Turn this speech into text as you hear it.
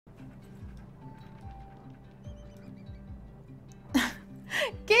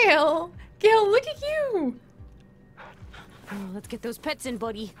Gale! Gale, look at you! Oh, let's get those pets in,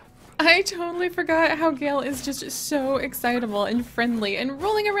 buddy. I totally forgot how Gale is just so excitable and friendly and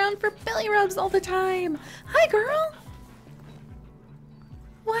rolling around for belly rubs all the time. Hi, girl!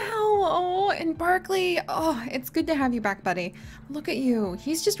 Wow, oh, and Barkley, oh, it's good to have you back, buddy. Look at you,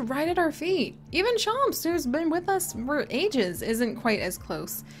 he's just right at our feet. Even Chomps, who's been with us for ages, isn't quite as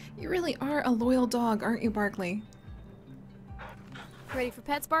close. You really are a loyal dog, aren't you, Barkley? Ready for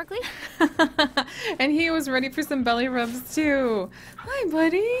pets, Barkley? And he was ready for some belly rubs, too. Hi,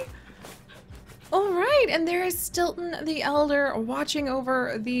 buddy. All right, and there is Stilton the Elder watching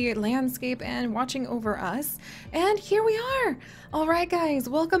over the landscape and watching over us. And here we are. All right, guys,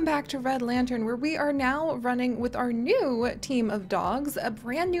 welcome back to Red Lantern, where we are now running with our new team of dogs, a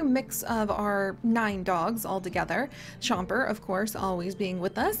brand new mix of our 9 dogs all together. Chomper, of course, always being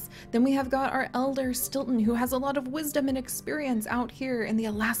with us. Then we have got our Elder Stilton, who has a lot of wisdom and experience out here in the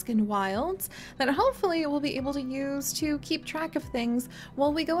Alaskan wilds that hopefully we'll be able to use to keep track of things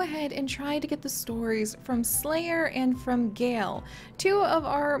while we go ahead and try to get the stories from Slayer and from Gale, 2 of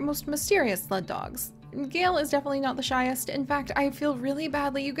our most mysterious sled dogs. Gale is definitely not the shyest. In fact, I feel really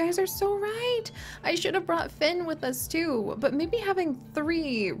badly. You guys are so right. I should have brought Finn with us too, but maybe having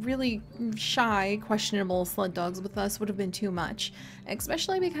 3 really shy, questionable sled dogs with us would have been too much,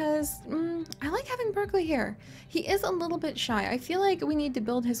 especially because I like having Barkley here. He is a little bit shy. I feel like we need to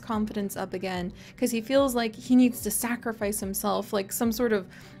build his confidence up again because he feels like he needs to sacrifice himself like some sort of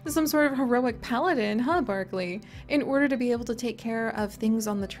heroic paladin, huh, Barkley, in order to be able to take care of things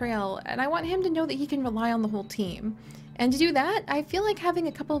on the trail. And I want him to know that he can rely on the whole team. And to do that, I feel like having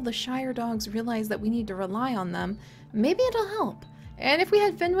a couple of the shyer dogs realize that we need to rely on them, maybe it'll help. And if we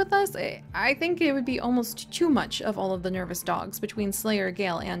had Finn with us, I think it would be almost too much of all of the nervous dogs between Slayer,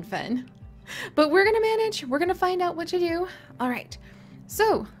 Gale, and Finn. But we're gonna manage. We're gonna find out what to do. All right,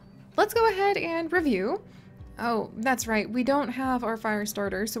 so let's go ahead and review. Oh, that's right, we don't have our fire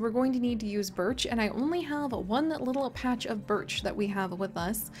starter, so we're going to need to use birch, and I only have one little patch of birch that we have with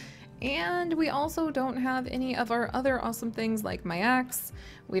us. And we also don't have any of our other awesome things like my axe.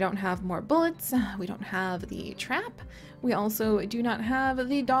 We don't have more bullets. We don't have the trap. We also do not have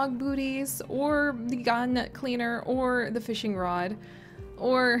the dog booties or the gun cleaner or the fishing rod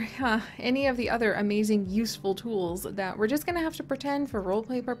or any of the other amazing useful tools that we're just gonna have to pretend for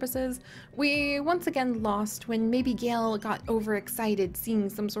roleplay purposes. We once again lost when maybe Gale got overexcited seeing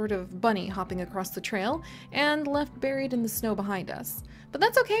some sort of bunny hopping across the trail and left buried in the snow behind us. But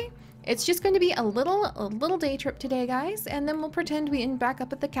that's okay. It's just going to be a little day trip today, guys, and then we'll pretend we end back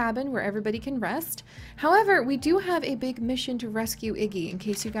up at the cabin where everybody can rest. However, we do have a big mission to rescue Iggy, in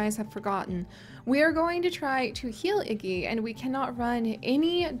case you guys have forgotten. We are going to try to heal Iggy, and we cannot run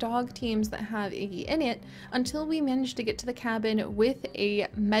any dog teams that have Iggy in it until we manage to get to the cabin with a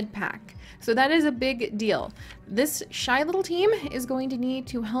med pack. So that is a big deal. This shy little team is going to need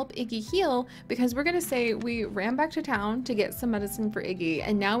to help Iggy heal because we're going to say we ran back to town to get some medicine for Iggy,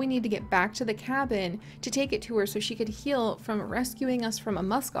 and now we need to get back to the cabin to take it to her so she could heal from rescuing us from a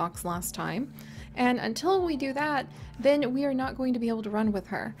muskox last time. And until we do that, then we are not going to be able to run with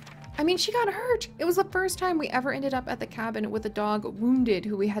her. I mean, she got hurt. It was the first time we ever ended up at the cabin with a dog wounded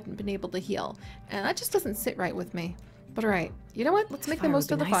who we hadn't been able to heal. And that just doesn't sit right with me. But all right, you know what? Let's make the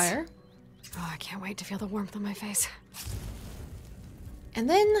most of the fire. Oh, I can't wait to feel the warmth on my face. And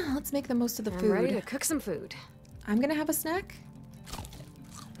then let's make the most of the food. I'm ready to cook some food. I'm gonna have a snack.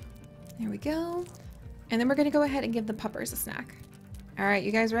 There we go. And then we're gonna go ahead and give the puppers a snack. All right,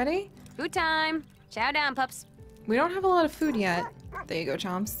 you guys ready? Food time. Chow down, pups. We don't have a lot of food yet. There you go,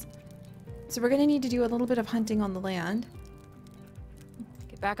 Chomps. So we're gonna need to do a little bit of hunting on the land.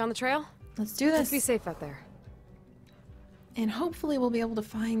 Get back on the trail. Let's do this. Let's be safe out there. And hopefully we'll be able to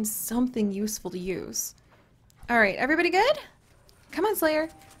find something useful to use. All right, everybody good? Come on, Slayer.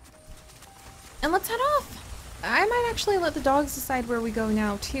 And let's head off. I might actually let the dogs decide where we go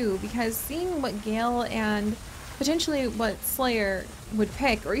now too, because seeing what Gale and potentially what Slayer would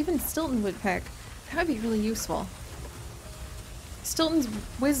pick, or even Stilton would pick, that would be really useful. Stilton's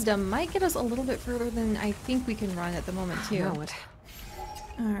wisdom might get us a little bit further than I think we can run at the moment too.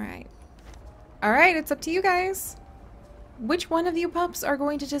 Alright. Alright, it's up to you guys. Which one of you pups are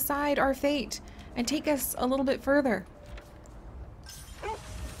going to decide our fate and take us a little bit further?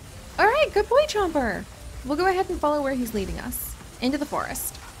 Alright, good boy, Chomper. We'll go ahead and follow where he's leading us. Into the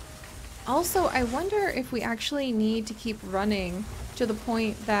forest. Also, I wonder if we actually need to keep running to the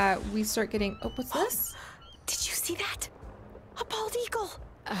point that we start getting... Oh, what's this? Did you see that? A bald eagle!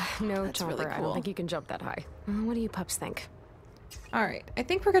 No, That's Chomper, really cool. I don't think you can jump that high. What do you pups think? Alright, I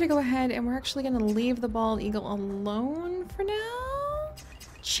think we're gonna go ahead and we're actually gonna leave the bald eagle alone for now.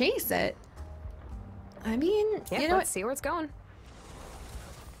 Chase it? I mean, Yep, you know let's what? see where it's going.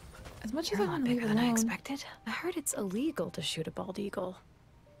 As much as You're I a lot want to leave bigger it than I alone. expected. I heard it's illegal to shoot a bald eagle.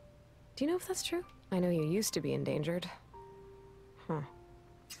 Do you know if that's true? I know you used to be endangered. Huh.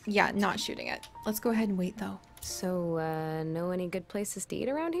 Yeah, not shooting it. Let's go ahead and wait though. So, know any good places to eat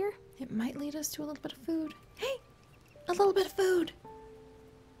around here? It might lead us to a little bit of food. Hey, a little bit of food.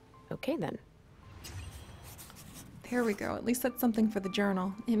 Okay then. There we go. At least that's something for the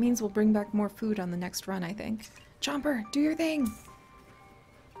journal. It means we'll bring back more food on the next run, I think. Chomper, do your thing.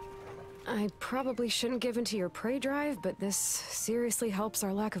 I probably shouldn't give in to your prey drive, but this seriously helps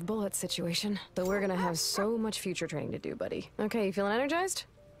our lack of bullets situation. Though we're gonna have so much future training to do, buddy. Okay, you feeling energized?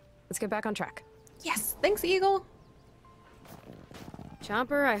 Let's get back on track. Yes, thanks, Eagle.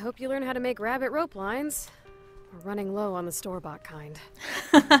 Chomper, I hope you learn how to make rabbit rope lines. We're running low on the store-bought kind.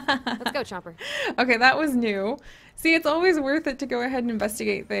 Let's go, Chomper. Okay, that was new. See, it's always worth it to go ahead and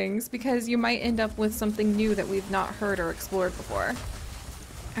investigate things because you might end up with something new that we've not heard or explored before.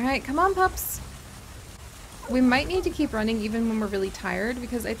 All right, come on, pups. We might need to keep running even when we're really tired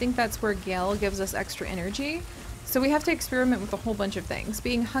because I think that's where Gale gives us extra energy. So we have to experiment with a whole bunch of things.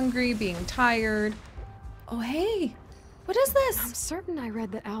 Being hungry, being tired. Oh, hey. What is this? I'm certain I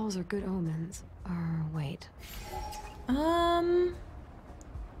read that owls are good omens. Or wait.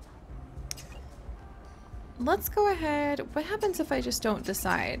 Let's go ahead. What happens if I just don't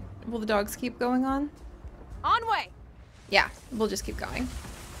decide? Will the dogs keep going on? On way! Yeah, we'll just keep going.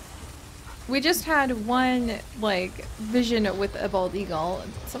 We just had one, like, vision with a bald eagle.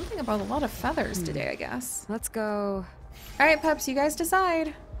 Something about a lot of feathers today, I guess. Let's go. Alright, pups, you guys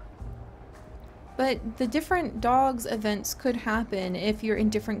decide. But the different dogs events could happen if you're in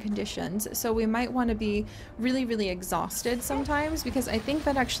different conditions. So we might want to be really, really exhausted sometimes because I think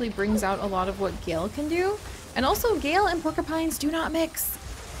that actually brings out a lot of what Gale can do. And also, Gale and porcupines do not mix.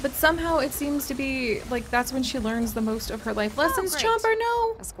 But somehow it seems to be like that's when she learns the most of her life lessons. great. Chomper,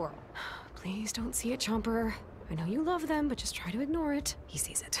 no! A squirrel. Please don't see it, Chomper. I know you love them, but just try to ignore it. He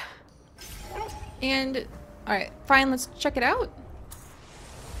sees it. And, alright, fine, let's check it out.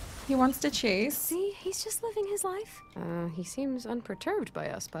 He wants to chase. See, he's just living his life. He seems unperturbed by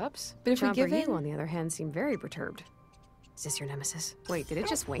us, pups. But if we Chomper, give in... you, on the other hand, seem very perturbed. Is this your nemesis? Wait, did it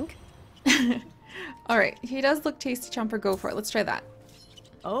just wink? Alright, he does look tasty, Chomper. Go for it. Let's try that.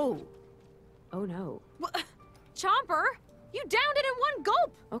 Oh. Oh no. Chomper, you downed it in one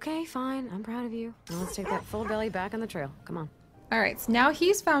gulp. Okay, fine. I'm proud of you. Now let's take that full belly back on the trail. Come on. Alright, so now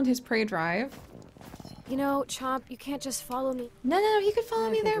he's found his prey drive. You know, Chomp, you can't just follow me. No, he could follow I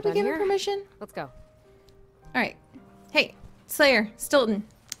me think there. we're We done give him here. permission. Let's go. Alright. Hey, Slayer, Stilton.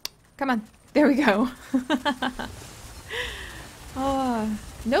 Come on. There we go. Oh,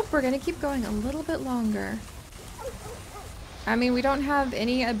 nope, we're gonna keep going a little bit longer. I mean, we don't have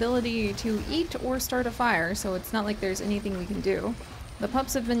any ability to eat or start a fire, so it's not like there's anything we can do. The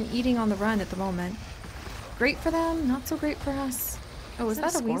pups have been eating on the run at the moment. Great for them, not so great for us. Oh, is that a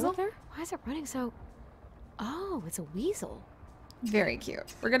squirrel weasel? up there? Why is it running so... Oh, it's a weasel. Very cute.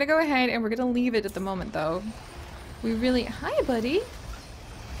 We're gonna go ahead and we're gonna leave it at the moment, though. We really... Hi, buddy!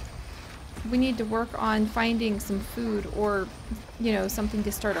 We need to work on finding some food or, you know, something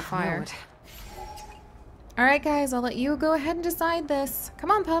to start a fire. Alright, guys, I'll let you go ahead and decide this. Come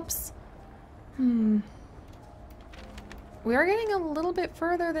on, pups. We are getting a little bit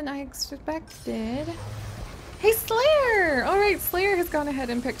further than I expected. Hey, Slayer! Alright, Slayer has gone ahead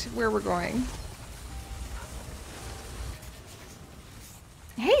and picked where we're going.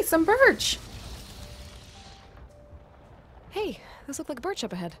 Hey, some birch! Hey, those look like birch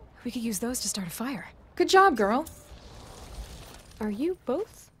up ahead. We could use those to start a fire. Good job, girl. Are you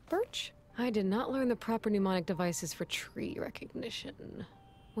both birch? I did not learn the proper mnemonic devices for tree recognition.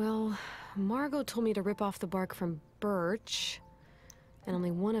 Well, Margot told me to rip off the bark from birch, and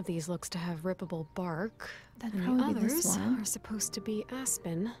only one of these looks to have rippable bark. That'd And the probably be others this one. are supposed to be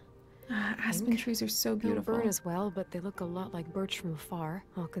aspen. Aspen trees are so Don't beautiful. burn as well, but they look a lot like birch from afar.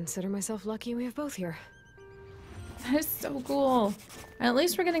 I'll consider myself lucky we have both here. That is so cool. And at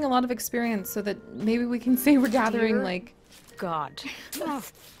least we're getting a lot of experience so that maybe we can say we're gathering, Dear like... God. Ugh.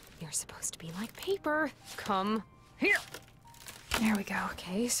 You're supposed to be like paper. Come here. There we go.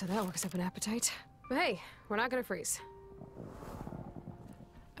 Okay, so that works up an appetite. But hey, we're not gonna freeze.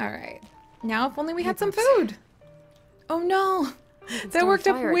 Alright. Now if only we had Hey, some pups. food! Oh no! That start a worked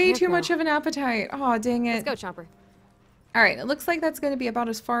up fire at way camp too now. much of an appetite. Oh, dang it. Let's go, Chomper. Alright, it looks like that's going to be about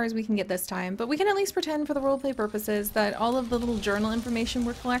as far as we can get this time, but we can at least pretend for the roleplay purposes that all of the little journal information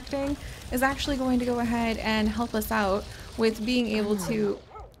we're collecting is actually going to go ahead and help us out with being able to...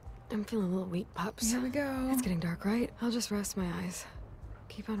 I'm feeling a little weak, pups. Here we go. It's getting dark, right? I'll just rest my eyes.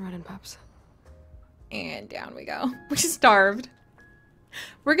 Keep on running, pups. And down we go. We starved.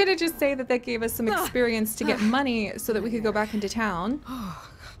 We're gonna just say that that gave us some experience to get money so that we could go back into town.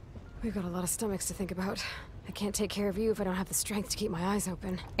 We've got a lot of stomachs to think about. I can't take care of you if I don't have the strength to keep my eyes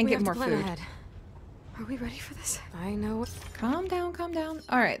open. And We get have more to plan food. ahead. Are we ready for this? I know. Calm down, calm down.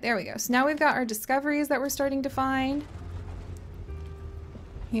 All right, there we go. So now we've got our discoveries that we're starting to find.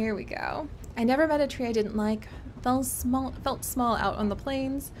 Here we go. I never met a tree I didn't like. Felt small out on the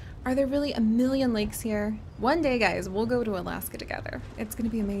plains. Are there really a million lakes here? One day, guys, we'll go to Alaska together. It's gonna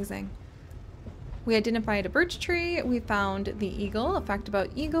be amazing. We identified a birch tree. We found the eagle, a fact about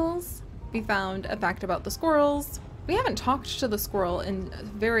eagles. We found a fact about the squirrels. We haven't talked to the squirrel in a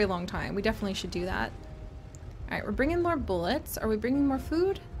very long time. We definitely should do that. All right, we're bringing more bullets. Are we bringing more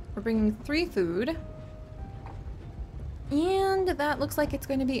food? We're bringing 3 food. And that looks like it's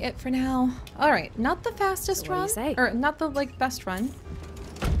going to be it for now. All right, not the fastest So what do you run, say? or not the like best run.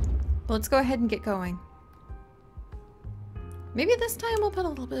 But let's go ahead and get going. Maybe this time we'll put a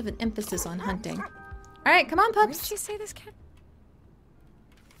little bit of an emphasis on hunting. All right, come on, Where did pups. she say this cat?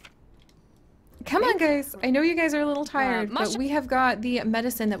 Come on, guys. I know you guys are a little tired, but mush- we have got the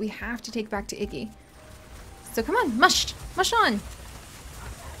medicine that we have to take back to Iggy. So come on, mush on.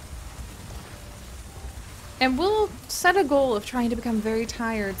 And we'll set a goal of trying to become very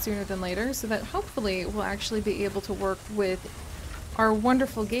tired sooner than later so that hopefully we'll actually be able to work with our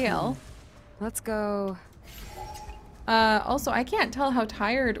wonderful Gale. Let's go. Also, I can't tell how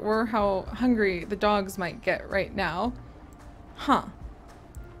tired or how hungry the dogs might get right now. Huh.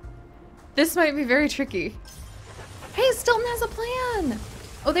 This might be very tricky. Hey, Stilton has a plan!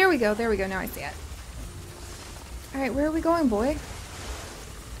 Oh, there we go, now I see it. Alright, where are we going, boy?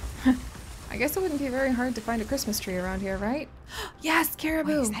 I guess it wouldn't be very hard to find a Christmas tree around here, right? Yes,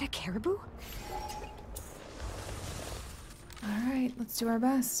 caribou! Wait, is that a caribou? Alright, let's do our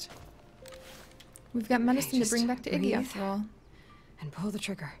best. We've got medicine to just bring back to Iggy breathe. after all. And pull the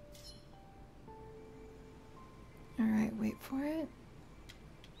trigger. Alright, wait for it.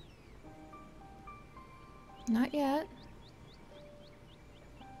 Not yet.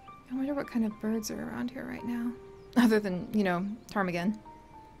 I wonder what kind of birds are around here right now. Other than, you know, ptarmigan.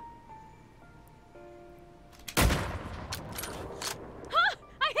 Ha!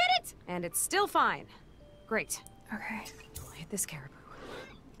 I hit it! And it's still fine. Great. Okay, We'll hit this caribou.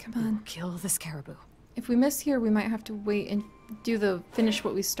 come on. Kill this caribou. If we miss here, we might have to wait and do the finish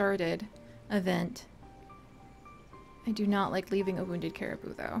what we started event. I do not like leaving a wounded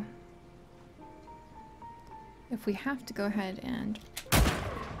caribou, though. If we have to go ahead and...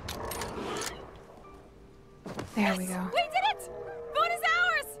 There we go. We did it! Bonus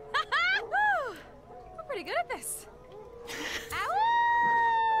hours! We're pretty good at this.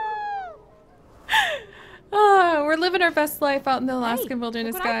 Ah, we're living our best life out in the Alaskan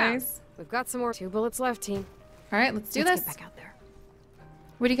wilderness, look what I found. guys. We've got some more. 2 bullets left, team. All right, let's do Let's this. get back out there.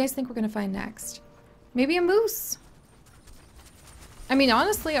 What do you guys think we're gonna find next? Maybe a moose? I mean,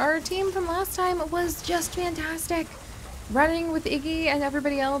 honestly, our team from last time was just fantastic. Running with Iggy and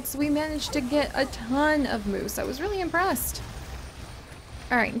everybody else, we managed to get a ton of moose. I was really impressed.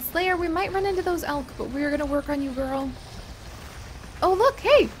 All right, and Slayer, we might run into those elk, but we're gonna work on you, girl. Oh, look,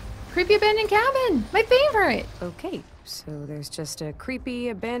 hey, creepy abandoned cabin, my favorite. Okay, so there's just a creepy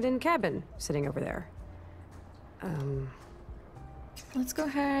abandoned cabin sitting over there. Let's go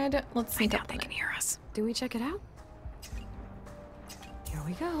ahead. Let's sneak up on it. hear us. Do we check it out? Here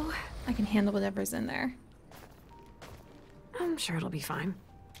we go. I can handle whatever's in there. I'm sure it'll be fine.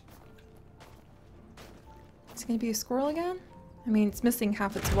 It's gonna be a squirrel again? I mean, it's missing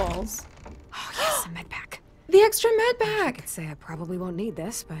half its walls. Oh yes, a med pack. The extra med I bag! could say I probably won't need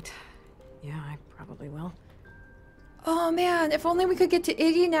this, but yeah, I probably will. Oh man, if only we could get to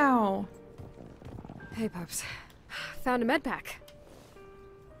Iggy now. Hey, pups. Found a med pack.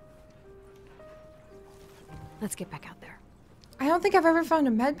 Let's get back out there. I don't think I've ever found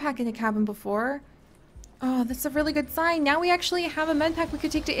a med pack in a cabin before. Oh, that's a really good sign. Now we actually have a med pack we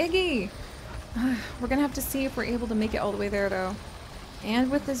could take to Iggy. We're gonna have to see if we're able to make it all the way there, though.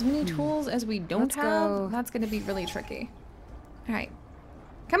 And with as many tools as we don't Let's have, go. that's gonna be really tricky. All right.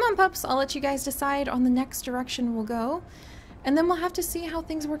 Come on, pups. I'll let you guys decide on the next direction we'll go. And then we'll have to see how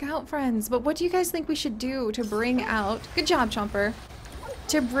things work out, friends. But what do you guys think we should do to bring out... Good job, Chomper.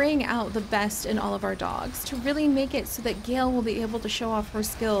 To bring out the best in all of our dogs. To really make it so that Gale will be able to show off her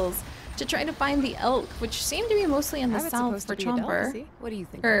skills. To try to find the elk, which seem to be mostly in the Rabbit's south supposed for to be a dog, Chomper. see? What do you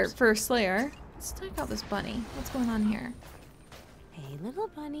think? Or pups? for Slayer. Let's check out this bunny. What's going on here? Hey, little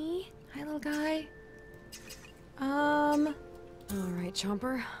bunny. Hi, little guy. All right,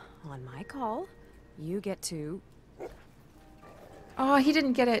 Chomper. On my call, you get to Oh, he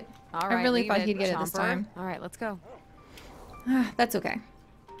didn't get it. All I right, really leave thought he'd get it this Chomper. time. All right, let's go. That's okay.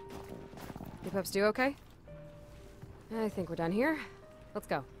 You pups do okay? I think we're done here. Let's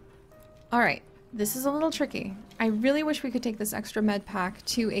go. All right. This is a little tricky. I really wish we could take this extra med pack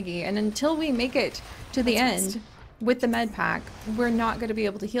to Iggy, and until we make it to the end with the med pack, we're not going to be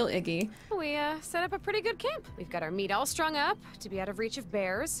able to heal Iggy. We set up a pretty good camp. We've got our meat all strung up to be out of reach of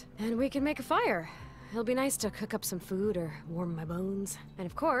bears, and we can make a fire. It'll be nice to cook up some food or warm my bones. And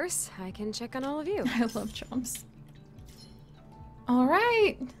of course, I can check on all of you. I love chomps. All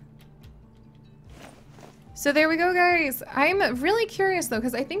right. So there we go, guys. I'm really curious, though,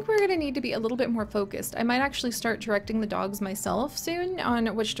 because I think we're going to need to be a little bit more focused. I might actually start directing the dogs myself soon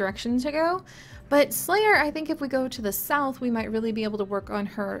on which direction to go. But Slayer, I think if we go to the south, we might really be able to work on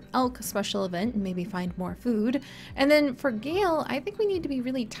her elk special event and maybe find more food. And then for Gale, I think we need to be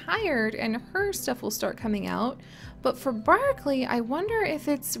really tired and her stuff will start coming out. But for Barkley, I wonder if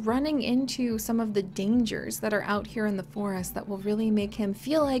it's running into some of the dangers that are out here in the forest that will really make him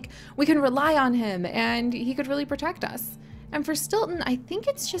feel like we can rely on him and he could really protect us. And for Stilton, I think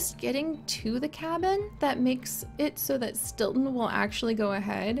it's just getting to the cabin that makes it so that Stilton will actually go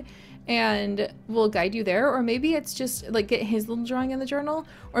ahead and will guide you there, or maybe it's just like get his little drawing in the journal,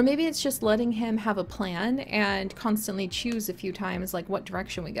 or maybe it's just letting him have a plan and constantly choose a few times like what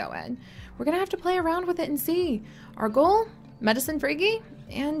direction we go in. We're gonna have to play around with it and see. Our goal, medicine for Iggy,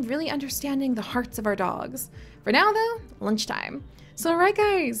 and really understanding the hearts of our dogs. For now though, lunchtime. So alright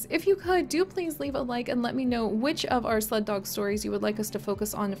guys, if you could, do please leave a like and let me know which of our sled dog stories you would like us to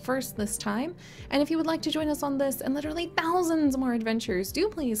focus on first this time. And if you would like to join us on this and literally thousands more adventures, do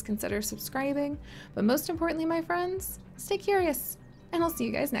please consider subscribing. But most importantly, my friends, stay curious, and I'll see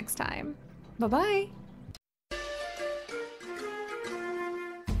you guys next time. Bye-bye!